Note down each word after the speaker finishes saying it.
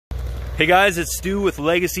Hey guys, it's Stu with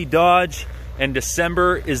Legacy Dodge, and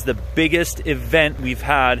December is the biggest event we've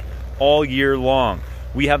had all year long.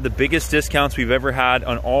 We have the biggest discounts we've ever had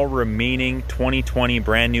on all remaining 2020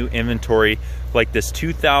 brand new inventory, like this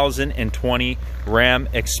 2020 Ram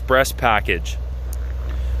Express package.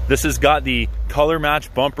 This has got the color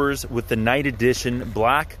match bumpers with the night edition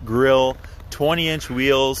black grille, 20-inch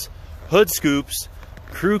wheels, hood scoops,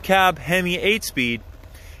 crew cab Hemi 8-speed.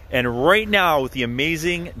 And right now, with the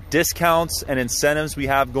amazing discounts and incentives we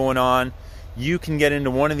have going on, you can get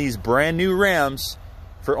into one of these brand new Rams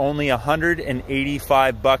for only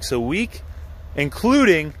 $185 a week,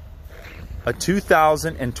 including a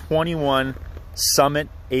 2021 Summit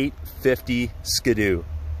 850 Skidoo.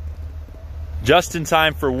 Just in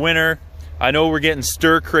time for winter. I know we're getting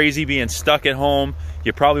stir crazy being stuck at home.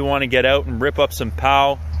 You probably want to get out and rip up some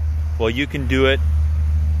POW. Well, you can do it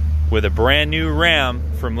with a brand new Ram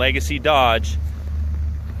from Legacy Dodge.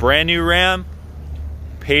 Brand new Ram,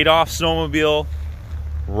 paid off snowmobile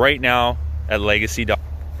right now at Legacy Dodge.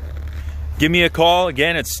 Give me a call.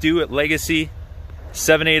 Again, it's Stu at Legacy,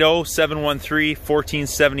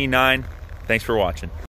 780-713-1479. Thanks for watching.